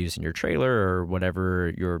using reviews in your trailer or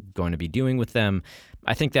whatever you're going to be doing with them.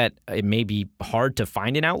 I think that it may be hard to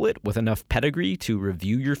find an outlet with enough pedigree to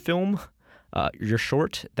review your film, your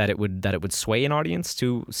short, that it would sway an audience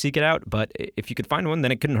to seek it out. But if you could find one,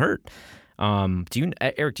 then it couldn't hurt.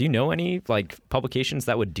 Eric, do you know any like publications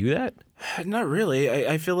that would do that? Not really.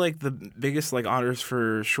 I feel like the biggest like honors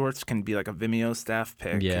for shorts can be like a Vimeo staff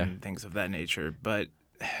pick and things of that nature. But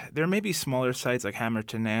there may be smaller sites like Hammer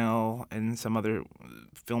to Nail and some other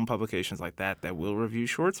film publications like that will review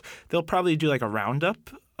shorts. They'll probably do like a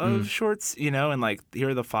roundup of shorts, and like here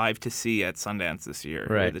are the 5 to see at Sundance this year,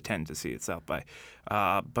 or the 10 to see at South by.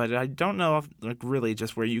 But I don't know if like really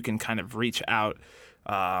just where you can kind of reach out.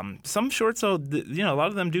 Some shorts, though, a lot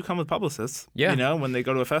of them do come with publicists. Yeah. When they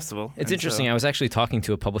go to a festival. It's interesting. I was actually talking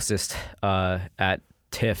to a publicist at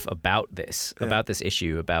TIFF about this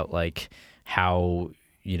issue, about like how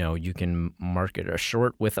you can market a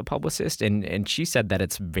short with a publicist, and she said that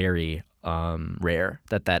it's very rare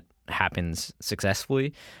that happens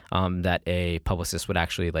successfully. That a publicist would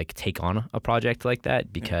actually like take on a project like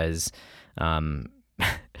that because.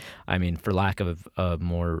 I mean, for lack of a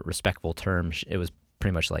more respectful term, it was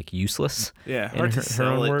pretty much like useless. Yeah, hard to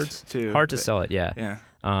sell it too. Hard to sell it, yeah. Yeah.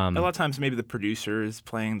 A lot of times maybe the producer is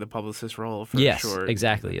playing the publicist role for yes, short.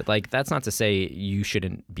 Exactly. Like that's not to say you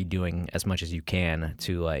shouldn't be doing as much as you can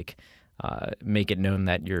to like make it known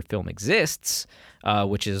that your film exists,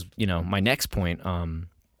 which is, my next point.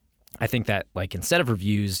 I think that like instead of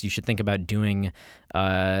reviews, you should think about doing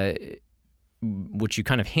which you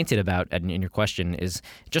kind of hinted about in your question, is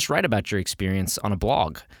just write about your experience on a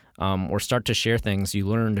blog or start to share things you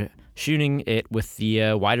learned shooting it with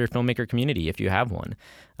the wider filmmaker community if you have one.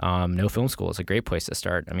 No Film School is a great place to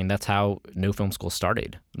start. I mean, that's how No Film School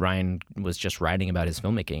started. Ryan was just writing about his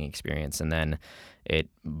filmmaking experience and then it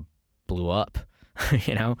blew up,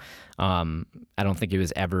 I don't think it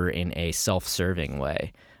was ever in a self-serving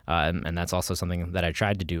way. And that's also something that I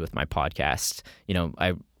tried to do with my podcast.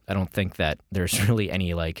 I don't think that there's really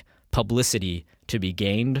any like publicity to be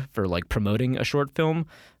gained for like promoting a short film,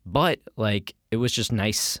 but like it was just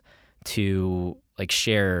nice to like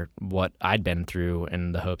share what I'd been through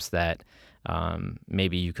in the hopes that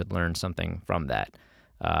maybe you could learn something from that.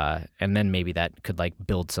 And then maybe that could like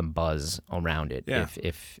build some buzz around it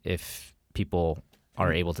if people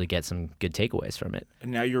are able to get some good takeaways from it.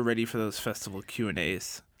 And now you're ready for those festival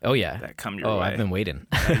Q&As. Oh yeah. That come your way. Oh, I've been waiting.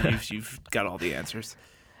 You've got all the answers.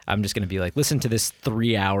 I'm just going to be like, listen to this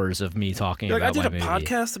 3 hours of me talking about my movie. I did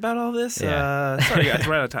a podcast about all this. Yeah. Sorry, guys,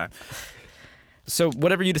 we're out of time. So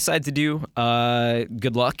whatever you decide to do,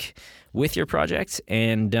 good luck with your project,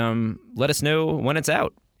 and let us know when it's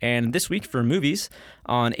out. And this week for movies,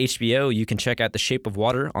 on HBO, you can check out The Shape of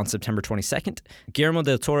Water on September 22nd. Guillermo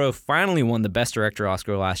del Toro finally won the Best Director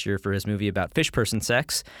Oscar last year for his movie about fish person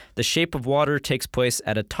sex. The Shape of Water takes place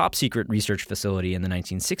at a top-secret research facility in the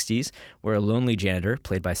 1960s, where a lonely janitor,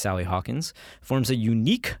 played by Sally Hawkins, forms a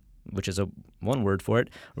unique which is one word for it,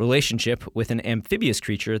 relationship with an amphibious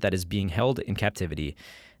creature that is being held in captivity.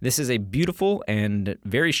 This is a beautiful and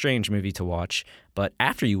very strange movie to watch, but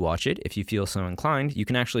after you watch it, if you feel so inclined, you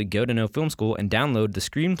can actually go to No Film School and download the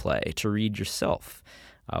screenplay to read yourself.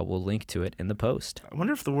 We'll link to it in the post. I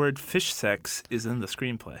wonder if the word fish sex is in the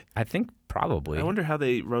screenplay. I think probably. I wonder how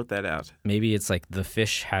they wrote that out. Maybe it's like the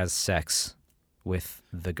fish has sex with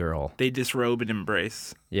the girl. They disrobe and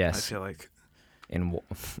embrace. Yes. I feel like. In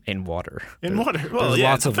water. In water. Well, there's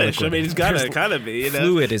yeah, lots of fish. liquid. I mean, it's gotta be. You know?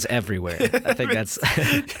 Fluid is everywhere. I think that's.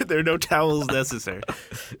 There are no towels necessary.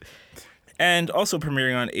 And also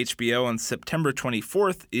premiering on HBO on September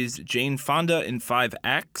 24th is Jane Fonda in 5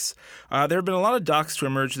 acts. There have been a lot of docs to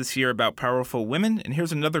emerge this year about powerful women, and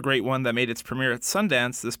here's another great one that made its premiere at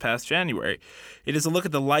Sundance this past January. It is a look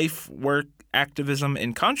at the life, work, activism,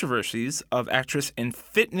 and controversies of actress and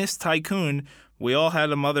fitness tycoon. We all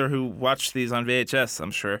had a mother who watched these on VHS, I'm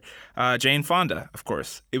sure. Jane Fonda, of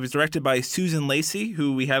course. It was directed by Susan Lacey,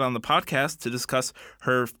 who we had on the podcast to discuss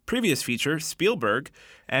her previous feature, Spielberg,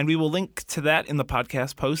 and we will link to that in the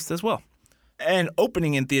podcast post as well. And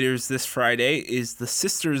opening in theaters this Friday is The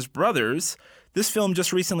Sisters Brothers. This film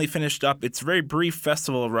just recently finished up its very brief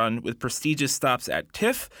festival run with prestigious stops at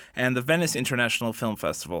TIFF and the Venice International Film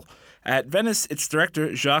Festival. At Venice, its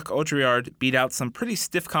director, Jacques Audiard, beat out some pretty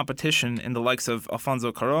stiff competition in the likes of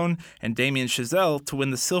Alfonso Cuarón and Damien Chazelle to win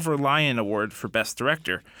the Silver Lion Award for Best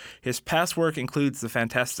Director. His past work includes the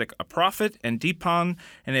fantastic A Prophet and Deepan,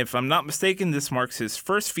 and if I'm not mistaken, this marks his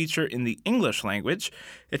first feature in the English language.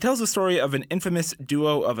 It tells the story of an infamous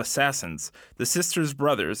duo of assassins, the Sisters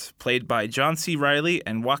Brothers, played by John C. Reilly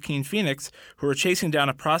and Joaquin Phoenix, who are chasing down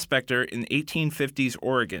a prospector in 1850s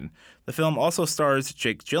Oregon. The film also stars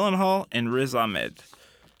Jake Gyllenhaal and Riz Ahmed.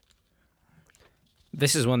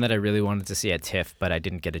 This is one that I really wanted to see at TIFF, but I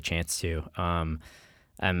didn't get a chance to.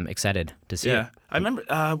 I'm excited to see it. I remember,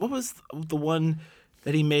 what was the one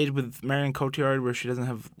that he made with Marion Cotillard where she doesn't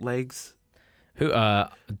have legs? Who?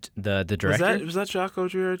 The director? Was that Jacques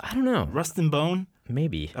Audiard? I don't know. Rust and Bone?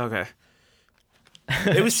 Maybe. Okay.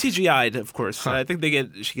 It was CGI'd, of course. Huh. I think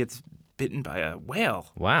she gets bitten by a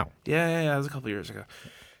whale. Wow. Yeah. That was a couple years ago.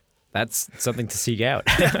 That's something to seek out.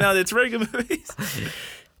 No, it's very good movies.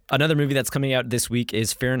 Another movie that's coming out this week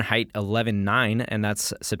is Fahrenheit 11/9, and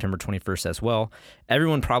that's September 21st as well.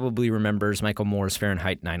 Everyone probably remembers Michael Moore's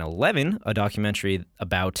Fahrenheit 9/11, a documentary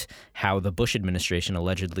about how the Bush administration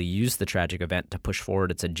allegedly used the tragic event to push forward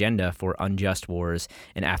its agenda for unjust wars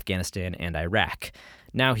in Afghanistan and Iraq.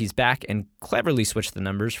 Now he's back and cleverly switched the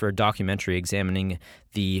numbers for a documentary examining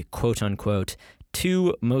the quote-unquote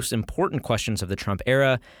two most important questions of the Trump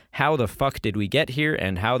era: how the fuck did we get here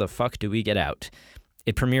and how the fuck do we get out?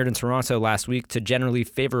 It premiered in Toronto last week to generally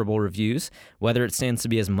favorable reviews. Whether it stands to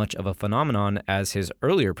be as much of a phenomenon as his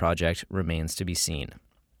earlier project remains to be seen.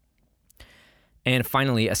 And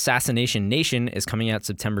finally, Assassination Nation is coming out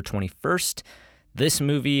September 21st. This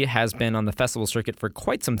movie has been on the festival circuit for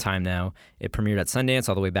quite some time now. It premiered at Sundance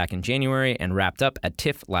all the way back in January and wrapped up at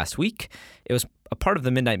TIFF last week. It was a part of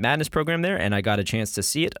the Midnight Madness program there, and I got a chance to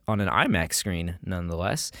see it on an IMAX screen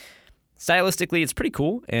nonetheless. Stylistically, it's pretty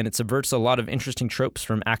cool, and it subverts a lot of interesting tropes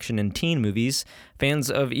from action and teen movies.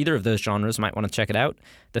 Fans of either of those genres might want to check it out.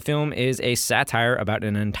 The film is a satire about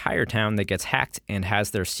an entire town that gets hacked and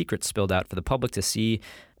has their secrets spilled out for the public to see.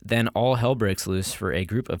 Then all hell breaks loose for a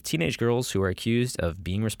group of teenage girls who are accused of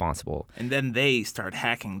being responsible. And then they start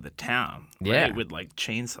hacking the town, right? With like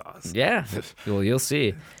chainsaws. Yeah, well, you'll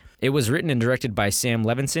see. It was written and directed by Sam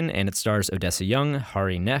Levinson, and it stars Odessa Young,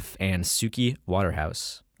 Hari Neff, and Suki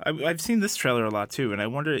Waterhouse. I've seen this trailer a lot too, and I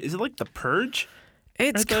wonder, is it like The Purge?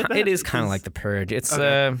 It is kind of like The Purge. It's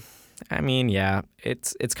okay.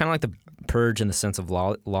 It's kind of like The Purge in the sense of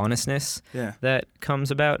lawlessness that comes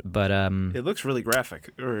about, but it looks really graphic.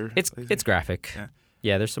 It's graphic.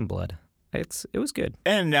 Yeah, there's some blood. It was good.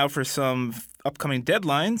 And now for some upcoming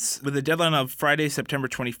deadlines. With a deadline of Friday, September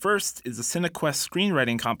 21st, is the CineQuest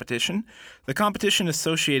screenwriting competition. The competition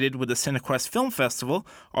associated with the CineQuest Film Festival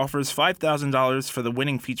offers $5,000 for the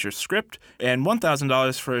winning feature script and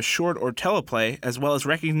 $1,000 for a short or teleplay, as well as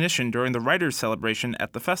recognition during the writers' celebration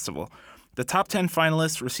at the festival. The top 10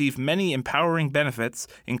 finalists receive many empowering benefits,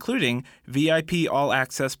 including VIP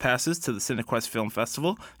all-access passes to the CineQuest Film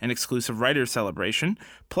Festival and exclusive writer celebration,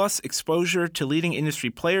 plus exposure to leading industry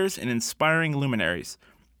players and inspiring luminaries.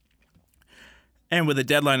 And with a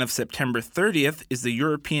deadline of September 30th is the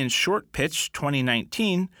European Short Pitch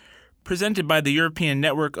 2019. Presented by the European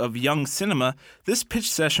Network of Young Cinema, this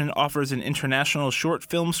pitch session offers an international short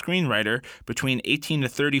film screenwriter between 18 to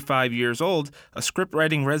 35 years old a script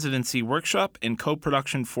writing residency workshop and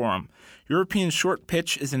co-production forum. European Short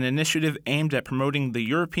Pitch is an initiative aimed at promoting the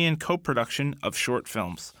European co-production of short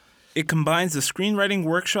films. It combines a screenwriting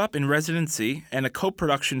workshop and residency and a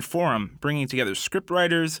co-production forum, bringing together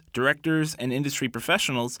scriptwriters, directors, and industry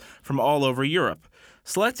professionals from all over Europe.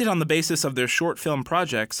 Selected on the basis of their short film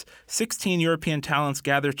projects, 16 European talents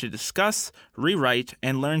gather to discuss, rewrite,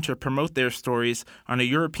 and learn to promote their stories on a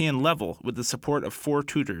European level with the support of 4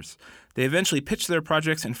 tutors. They eventually pitch their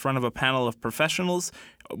projects in front of a panel of professionals,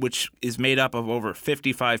 which is made up of over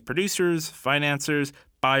 55 producers, financiers,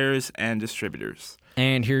 buyers, and distributors.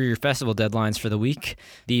 And here are your festival deadlines for the week.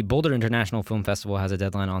 The Boulder International Film Festival has a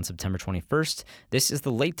deadline on September 21st. This is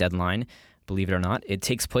the late deadline. Believe it or not, it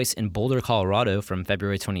takes place in Boulder, Colorado from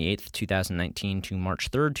February 28th, 2019 to March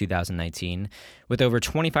 3rd, 2019. With over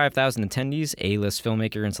 25,000 attendees, A-list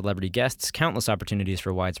filmmaker and celebrity guests, countless opportunities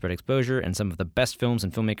for widespread exposure, and some of the best films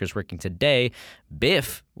and filmmakers working today,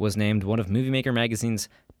 Biff was named one of Movie Maker Magazine's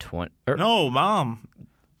No, Mom.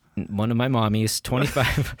 One of my mommies,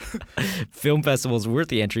 25 film festivals worth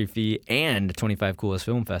the entry fee and 25 coolest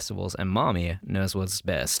film festivals, and Mommy knows what's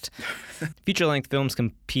best. Feature-length films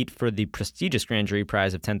compete for the prestigious Grand Jury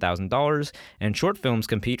Prize of $10,000, and short films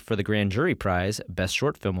compete for the Grand Jury Prize Best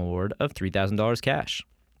Short Film Award of $3,000 cash.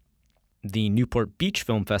 The Newport Beach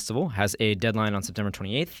Film Festival has a deadline on September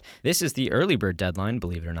 28th. This is the early bird deadline,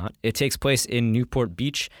 believe it or not. It takes place in Newport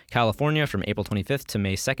Beach, California from April 25th to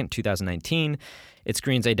May 2nd, 2019. It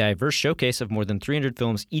screens a diverse showcase of more than 300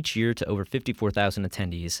 films each year to over 54,000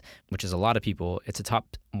 attendees, which is a lot of people. It's a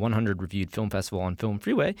top 100 reviewed film festival on Film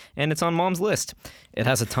Freeway, and it's on Mom's list. It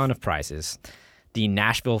has a ton of prizes. The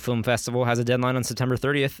Nashville Film Festival has a deadline on September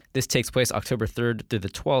 30th. This takes place October 3rd through the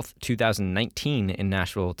 12th, 2019 in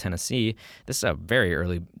Nashville, Tennessee. This is a very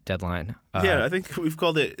early deadline. Yeah, I think we've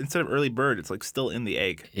called it, instead of early bird, it's like still in the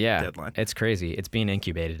egg deadline. It's crazy. It's being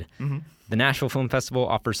incubated. Mm-hmm. The Nashville Film Festival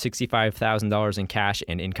offers $65,000 in cash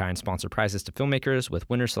and in-kind sponsor prizes to filmmakers, with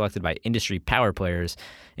winners selected by industry power players,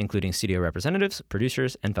 including studio representatives,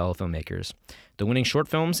 producers, and fellow filmmakers. The winning short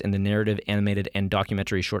films in the narrative, animated, and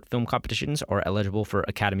documentary short film competitions are eligible for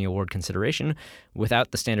Academy Award consideration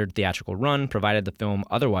without the standard theatrical run, provided the film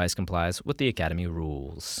otherwise complies with the Academy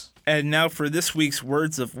rules. And now for this week's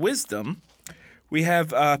Words of Wisdom, we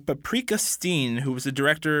have Paprika Steen, who was a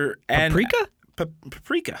director and... Paprika?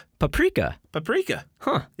 Paprika.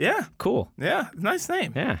 Huh. Yeah. Cool. Yeah. Nice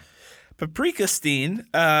name. Yeah. Paprika Steen,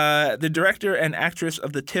 the director and actress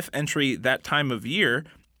of the TIFF entry That Time of Year,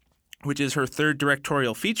 which is her third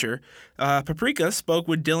directorial feature, Paprika spoke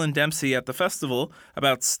with Dylan Dempsey at the festival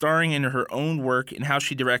about starring in her own work and how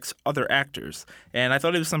she directs other actors. And I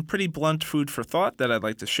thought it was some pretty blunt food for thought that I'd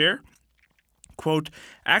like to share. Quote,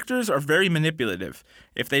 "Actors are very manipulative.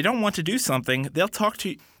 If they don't want to do something, they'll talk to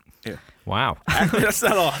you." Yeah. Wow. That's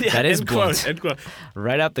not all. Yeah, that is blunt. End quote.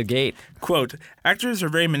 Right out the gate. Quote, "Actors are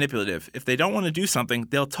very manipulative. If they don't want to do something,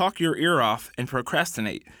 they'll talk your ear off and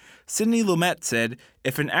procrastinate. Sidney Lumet said,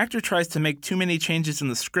 if an actor tries to make too many changes in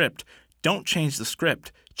the script, don't change the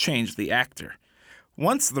script, change the actor.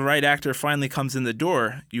 Once the right actor finally comes in the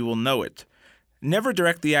door, you will know it. Never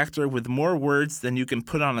direct the actor with more words than you can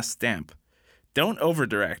put on a stamp. Don't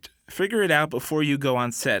overdirect. Figure it out before you go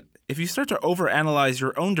on set. If you start to overanalyze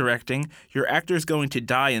your own directing, your actor's going to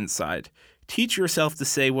die inside. Teach yourself to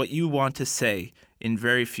say what you want to say in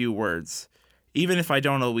very few words. Even if I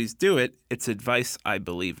don't always do it, it's advice I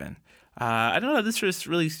believe in." I don't know, this just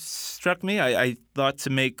really struck me. I thought to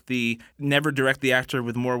make the never direct the actor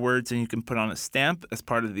with more words than you can put on a stamp as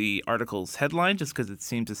part of the article's headline, just because it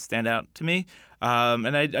seemed to stand out to me.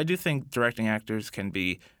 And I do think directing actors can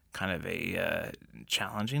be kind of a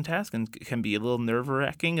challenging task and can be a little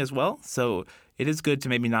nerve-wracking as well. So it is good to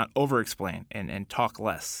maybe not over-explain and talk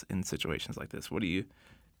less in situations like this. What do you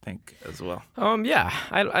think as well? Yeah,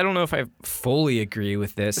 I don't know if I fully agree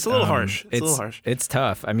with this. It's a little harsh. It's a little harsh. It's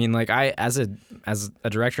tough. I mean, like as a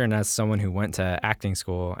director and as someone who went to acting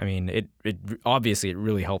school, I mean, it obviously it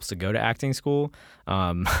really helps to go to acting school.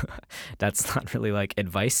 That's not really like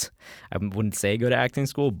advice. I wouldn't say go to acting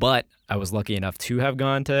school, but I was lucky enough to have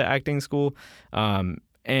gone to acting school.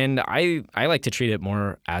 And I like to treat it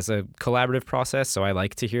more as a collaborative process. So I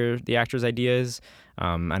like to hear the actors' ideas.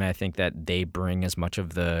 And I think that they bring as much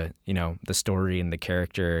of the, the story and the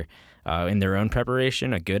character in their own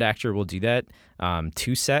preparation. A good actor will do that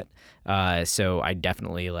to set. So I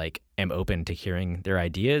definitely am open to hearing their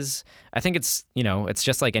ideas. I think it's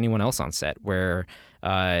just like anyone else on set where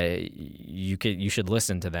you should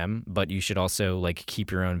listen to them, but you should also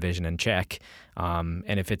keep your own vision in check. And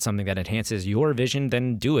if it's something that enhances your vision,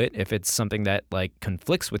 then do it. If it's something that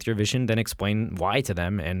conflicts with your vision, then explain why to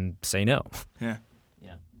them and say no. Yeah.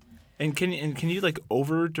 And can you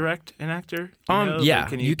over direct an actor? Yeah,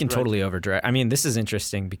 you can totally over direct. I mean, this is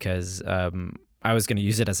interesting because I was going to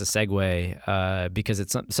use it as a segue because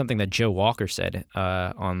it's something that Joe Walker said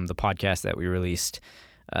on the podcast that we released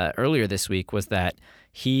earlier this week, was that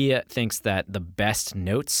he thinks that the best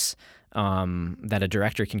notes that a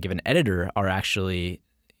director can give an editor are actually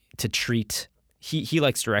to treat. He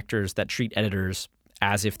likes directors that treat editors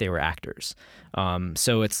as if they were actors.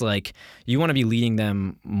 So it's you want to be leading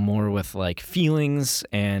them more with feelings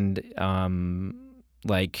and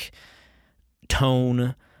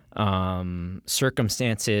tone,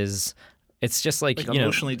 circumstances. It's just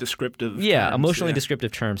emotionally descriptive. Yeah, terms, emotionally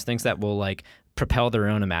descriptive terms, things that will propel their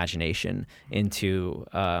own imagination into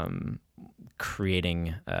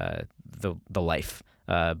creating the life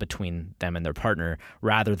between them and their partner,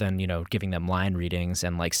 rather than giving them line readings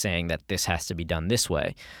and saying that this has to be done this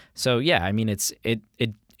way. So yeah, I mean it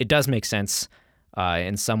does make sense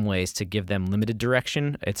in some ways to give them limited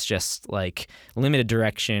direction. It's just limited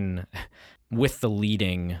direction with the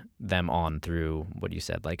leading them on through what you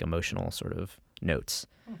said, emotional sort of notes.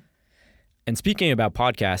 And speaking about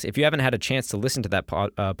podcasts, if you haven't had a chance to listen to that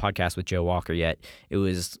podcast with Joe Walker yet, it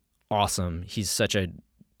was awesome. He's such a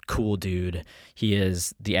cool dude. He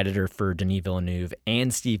is the editor for Denis Villeneuve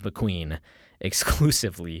and Steve McQueen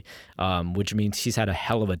exclusively, which means he's had a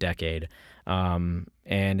hell of a decade. And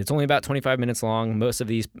it's only about 25 minutes long. Most of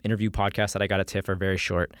these interview podcasts that I got at TIFF are very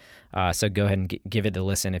short. So go ahead and give it a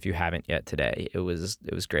listen if you haven't yet today. It was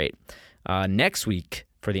great. Next week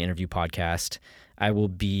for the interview podcast, I will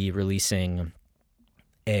be releasing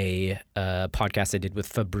a podcast I did with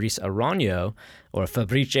Fabrice Aragno, or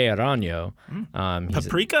Fabrice Aragno.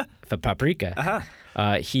 Paprika? Paprika.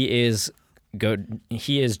 Uh-huh. He is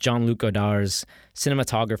Jean-Luc Godard's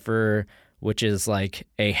cinematographer, which is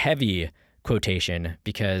a heavy quotation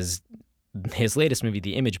because his latest movie,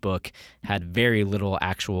 The Image Book, had very little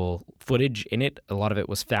actual footage in it. A lot of it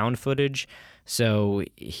was found footage. So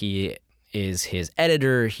he is his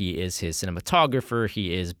editor, he is his cinematographer,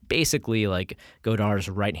 he is basically Godard's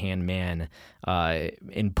right-hand man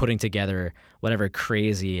in putting together whatever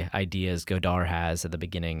crazy ideas Godard has at the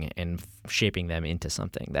beginning and shaping them into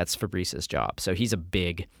something. That's Fabrice's job. So he's a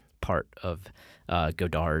big part of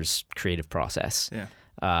Godard's creative process. Yeah.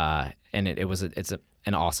 And it's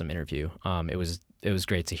an awesome interview. It was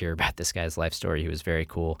great to hear about this guy's life story. He was very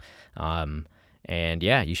cool. And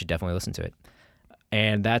yeah, you should definitely listen to it.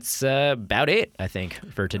 And that's about it, I think,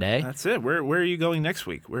 for today. That's it. Where are you going next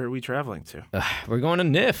week? Where are we traveling to? We're going to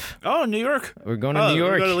NIF. Oh, New York. We're going to New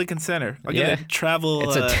York. We're going to Lincoln Center. I'll get a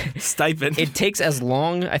travel stipend. It takes as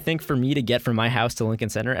long, I think, for me to get from my house to Lincoln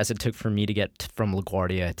Center as it took for me to get from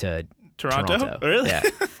LaGuardia to Toronto. Really? Yeah.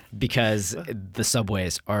 Because the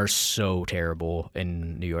subways are so terrible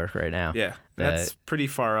in New York right now. Yeah. That's pretty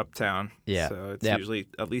far uptown. Yeah. So it's usually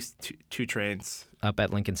at least two trains. Up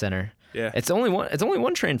at Lincoln Center. Yeah. It's only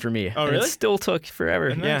one train for me. Oh, really? And it still took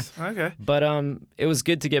forever. Nice. Yeah. Okay. But it was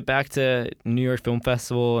good to get back to New York Film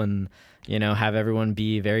Festival and have everyone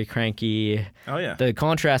be very cranky. Oh yeah. The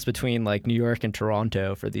contrast between New York and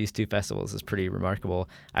Toronto for these two festivals is pretty remarkable.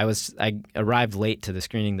 I arrived late to the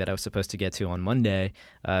screening that I was supposed to get to on Monday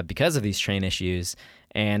because of these train issues,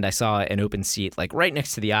 and I saw an open seat right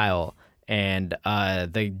next to the aisle, and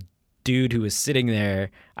the dude who was sitting there,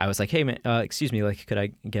 I was like, "Hey man, excuse me, could I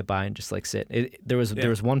get by and just sit?" There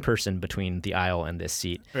was one person between the aisle and this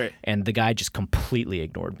seat, right. And the guy just completely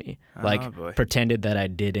ignored me, pretended that I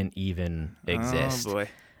didn't even exist. Oh boy!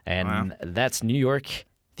 And that's New York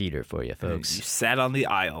theater for you, folks. You sat on the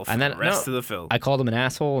aisle for the rest of the film. I called him an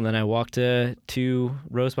asshole, and then I walked 2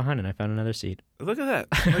 rows behind, and I found another seat. Look at that!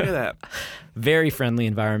 Look at that! Very friendly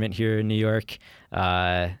environment here in New York.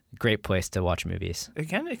 Great place to watch movies. It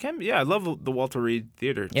can be. Yeah, I love the Walter Reed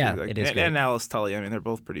Theater too. Yeah, it is great. And Alice Tully. I mean, they're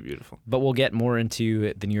both pretty beautiful. But we'll get more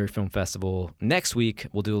into the New York Film Festival next week.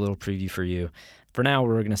 We'll do a little preview for you. For now,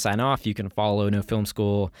 we're going to sign off. You can follow No Film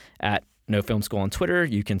School at No Film School on Twitter.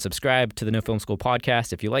 You can subscribe to the No Film School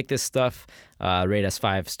podcast if you like this stuff. Rate us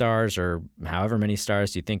 5 stars or however many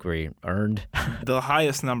stars you think we earned. The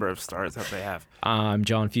highest number of stars that they have. I'm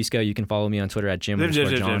John Fusco. You can follow me on Twitter at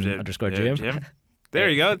Jim_John_Jim. There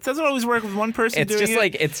you go. It doesn't always work with one person It's doing just it.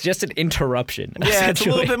 like it's just an interruption. Yeah, it's a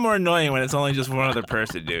essentially. little bit more annoying when it's only just one other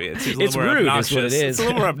person doing it. It seems a It's little more rude, is obnoxious. what it is. It's a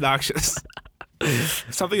little more obnoxious.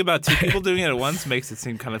 Something about two people doing it at once makes it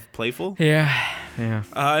seem kind of playful. Yeah.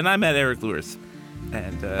 And I'm at Eric Lewis.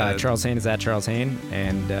 And Charles Hain is at Charles Hain.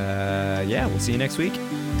 And yeah, we'll see you next week.